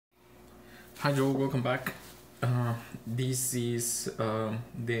Hi Joel, welcome back. This is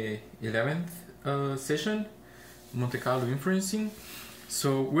the 11th session, Monte Carlo inferencing.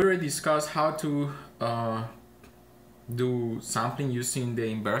 So we already discussed how to do sampling using the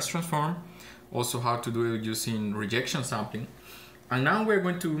inverse transform, also how to do it using rejection sampling. And now we're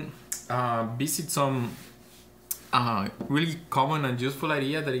going to visit some really common and useful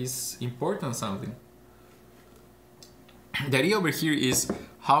idea that is importance sampling. The idea over here is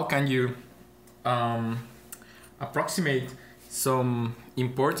how can you approximate some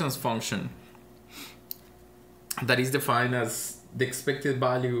importance function that is defined as the expected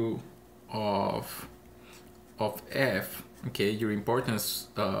value of f, okay, your importance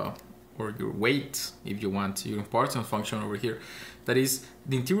or your weight, if you want, your importance function over here, that is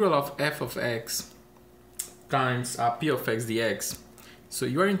the integral of f of x times p of x dx. So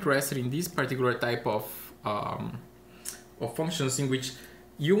you are interested in this particular type of functions in which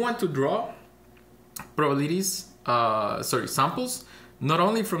you want to draw probabilities, samples, not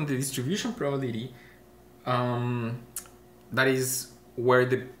only from the distribution probability, that is where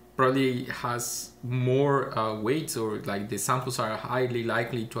the probability has more weights, or like the samples are highly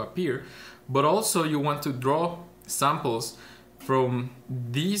likely to appear, but also you want to draw samples from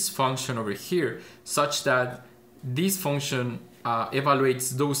this function over here, such that this function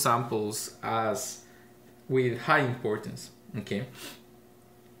evaluates those samples as with high importance, okay?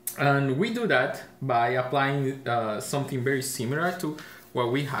 And we do that by applying something very similar to what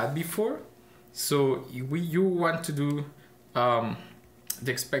we had before. So you want to do the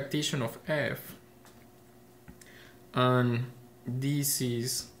expectation of f, and this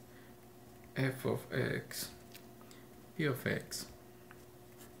is f of x, p of x,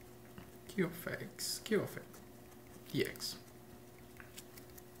 q of x, q of x, dx.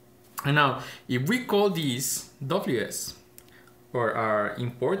 And now, if we call these ws, or our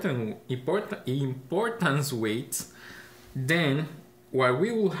importance weights, then what we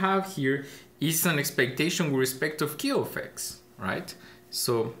will have here is an expectation with respect of q of x, right?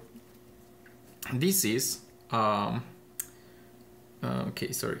 So this is the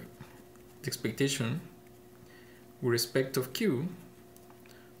expectation with respect of q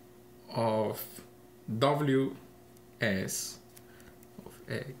of ws of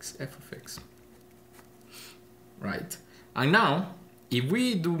x, f of x, right? And now, if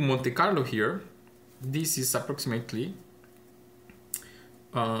we do Monte Carlo here, this is approximately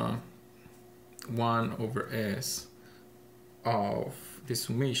 1 over s of the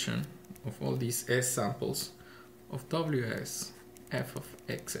summation of all these s samples of ws f of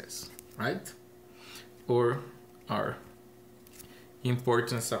xs, right? Or our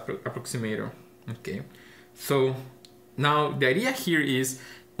importance approximator, okay? So now the idea here is,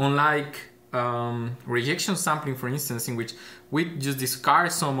 unlike rejection sampling, for instance, in which we just discard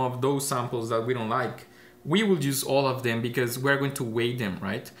some of those samples that we don't like, we will use all of them because we're going to weight them,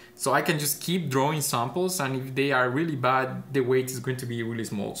 right? So I can just keep drawing samples, and if they are really bad, the weight is going to be really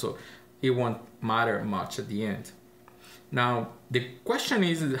small, so it won't matter much at the end. Now, the question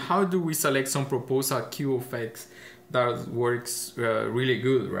is, how do we select some proposal q of x that works really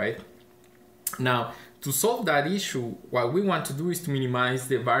good, right? Now, to solve that issue, what we want to do is to minimize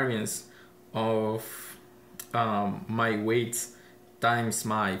the variance of my weights times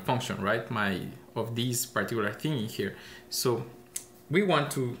my function, right? Of this particular thing here. So we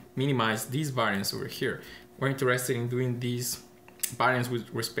want to minimize this variance over here. We're interested in doing this variance with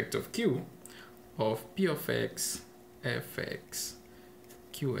respect of q of p of x, fx,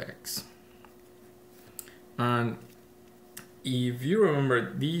 qx. And if you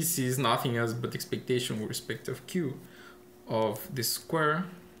remember, this is nothing else but expectation with respect of q of the square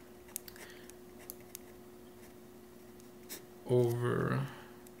over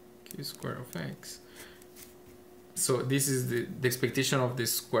q square of x. So this is the expectation of the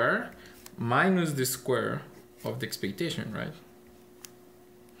square minus the square of the expectation, right?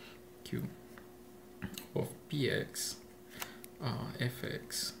 Q of px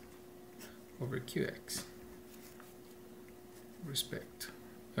fx over qx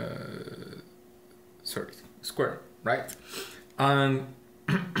square, right? And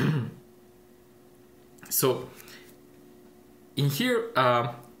so in here,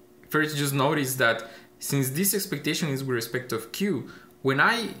 first just notice that since this expectation is with respect of q, when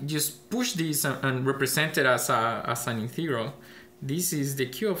I just push this and represent it as an integral, this is the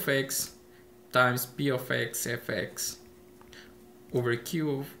q of x times p of x fx over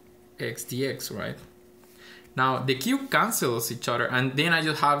q of x dx, right? Now the q cancels each other, and then I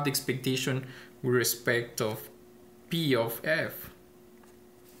just have the expectation with respect of p of f.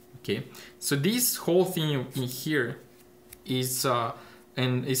 Okay, so this whole thing in here is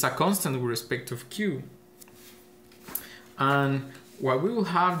and it's a constant with respect of Q. And what we will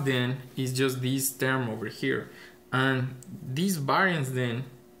have then is just this term over here. And this variance then,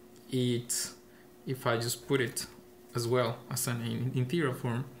 it's, if I just put it as well as an integral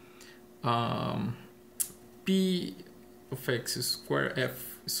form, P of x square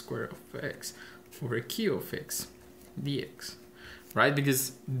f square of x over Q of x dx, right?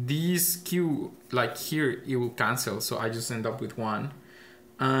 Because this Q, like here, it will cancel, so I just end up with 1.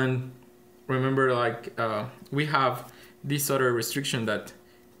 And remember, like we have this other restriction that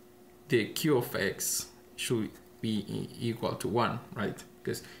the Q of x should be equal to 1, right?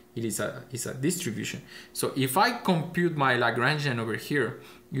 Because it is a distribution. So if I compute my Lagrangian over here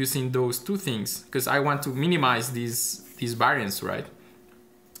using those two things, because I want to minimize this variance, right?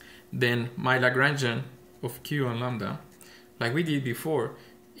 Then my Lagrangian of Q and lambda, like we did before,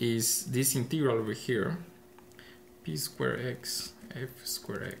 is this integral over here, P square x f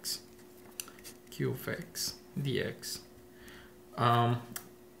square x Q of x dx,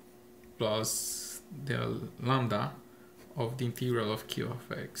 plus the lambda of the integral of Q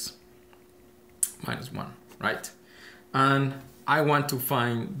of x minus 1, right? And I want to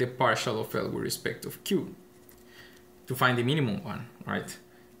find the partial of L with respect of Q, to find the minimum one, right?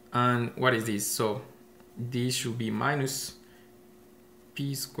 And what is this? So this should be minus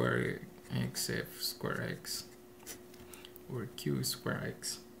P square x f square x over Q square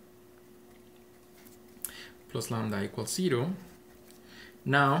x plus lambda equals 0.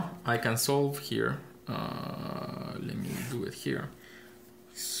 Now I can solve here. Let me do it here.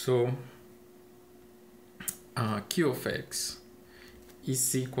 So Q of x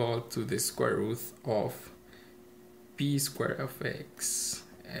is equal to the square root of P square of x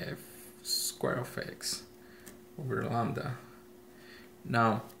f square of x over lambda.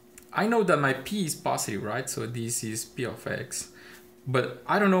 Now I know that my P is positive, right? So this is P of x, but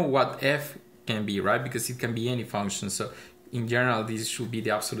I don't know what f can be, right? Because it can be any function. So in general, this should be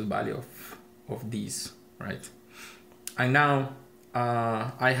the absolute value of these, right? And now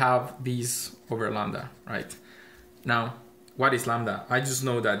I have this over lambda, right? Now, what is lambda? I just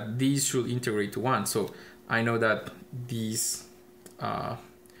know that these should integrate to 1. So I know that this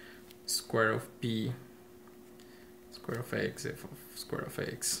square of P square of x f of square of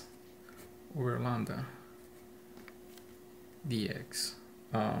x over lambda dx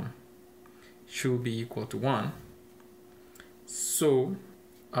should be equal to 1. So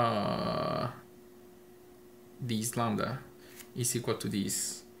this lambda is equal to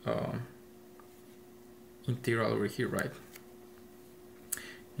this integral over here, right?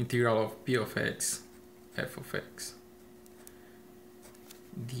 Integral of P of x f of x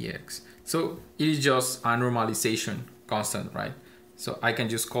dx. So it is just a normalization constant, right? So I can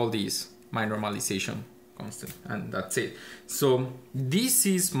just call this my normalization constant, and that's it. So this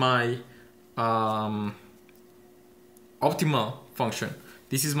is my optimal function.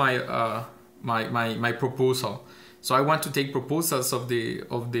 This is my my proposal. So I want to take proposals of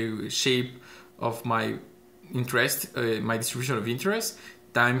the shape of my interest, my distribution of interest,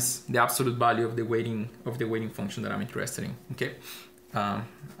 times the absolute value of the weighting function that I'm interested in. Okay,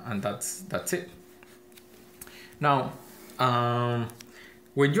 and that's it. Now,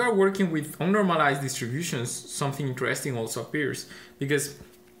 when you are working with unnormalized distributions, something interesting also appears, because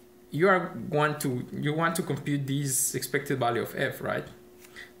you want to compute this expected value of f, right?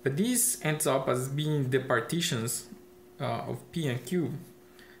 But this ends up as being the partitions of P and Q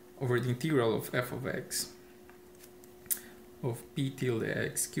over the integral of f of x of P tilde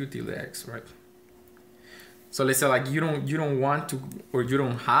x Q tilde x, right? So let's say like you don't want to, or you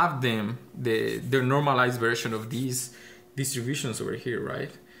don't have them, the normalized version of these distributions over here,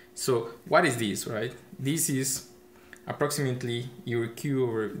 right? So what is this, right? This is approximately your Q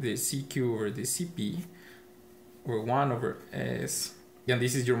over the CQ over the CP, or 1 over S, and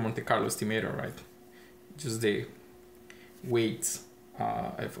this is your Monte Carlo estimator, right? Just the weights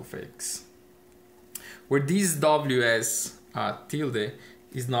f of x, where this WS tilde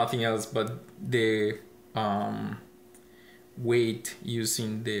is nothing else but the weight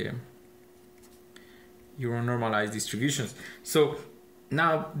using your normalized distributions. So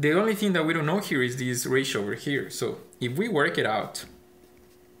now the only thing that we don't know here is this ratio over here. So if we work it out,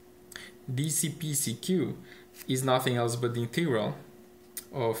 dCP/CQ is nothing else but the integral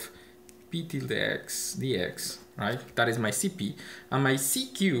of P tilde x dx, right? That is my CP. And my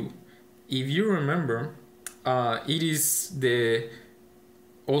CQ, if you remember, it is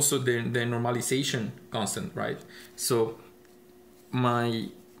also the normalization constant, right? So I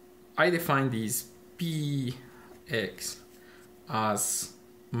define this Px as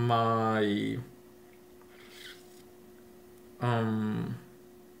my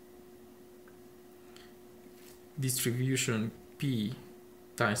distribution P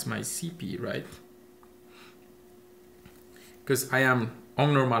times my CP, right? Because I am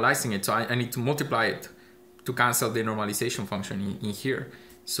unnormalizing it, so I need to multiply it to cancel the normalization function in here.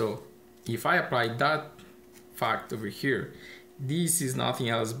 So if I apply that fact over here, this is nothing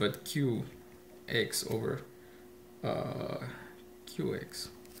else but QX over QX,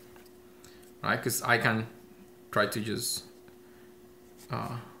 right? Because I can try to just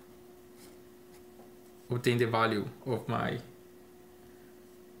obtain the value of my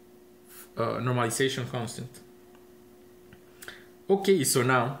normalization constant. Okay, so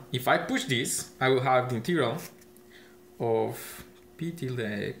now if I push this, I will have the integral of P tilde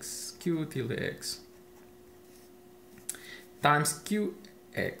x Q tilde x times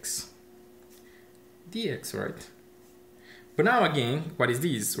QX dx, right? But now again, what is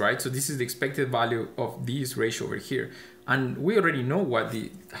this, right? So this is the expected value of this ratio over here. And we already know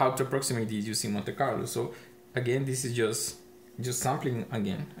how to approximate this using Monte Carlo. So again, this is just sampling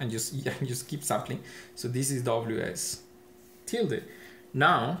again and just keep sampling. So this is WS tilde.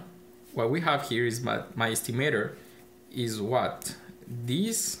 Now, what we have here is my estimator is what?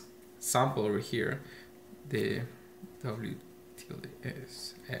 This sample over here, the W tilde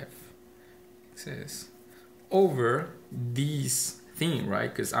S F XS over this thing, right?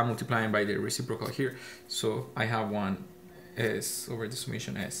 Because I'm multiplying by the reciprocal here. So I have one S over the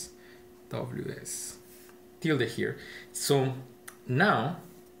summation S WS tilde here. So now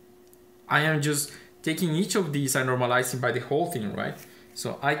I am just taking each of these and normalizing by the whole thing, right?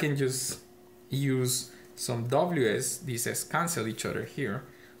 So I can just use some WS, these S cancel each other here,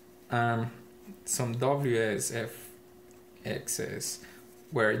 some WS F XS,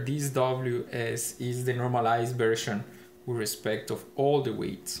 where this WS is the normalized version with respect of all the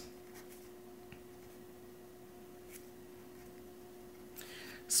weights.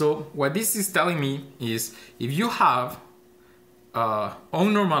 So what this is telling me is if you have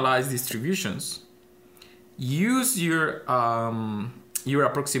unnormalized distributions, use your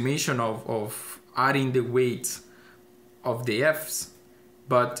approximation of adding the weights of the F's,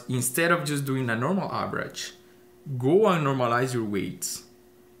 but instead of just doing a normal average, go and normalize your weights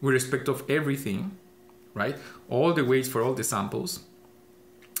with respect of everything, right? All the weights for all the samples,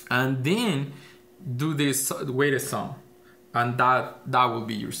 and then do this weighted sum, and that will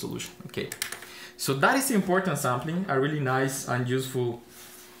be your solution. Okay, so that is important sampling, a really nice and useful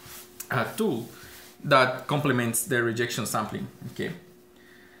tool that complements the rejection sampling. Okay,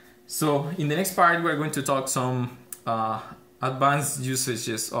 so in the next part we're going to talk some advanced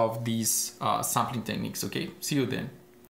usages of these sampling techniques. Okay, see you then.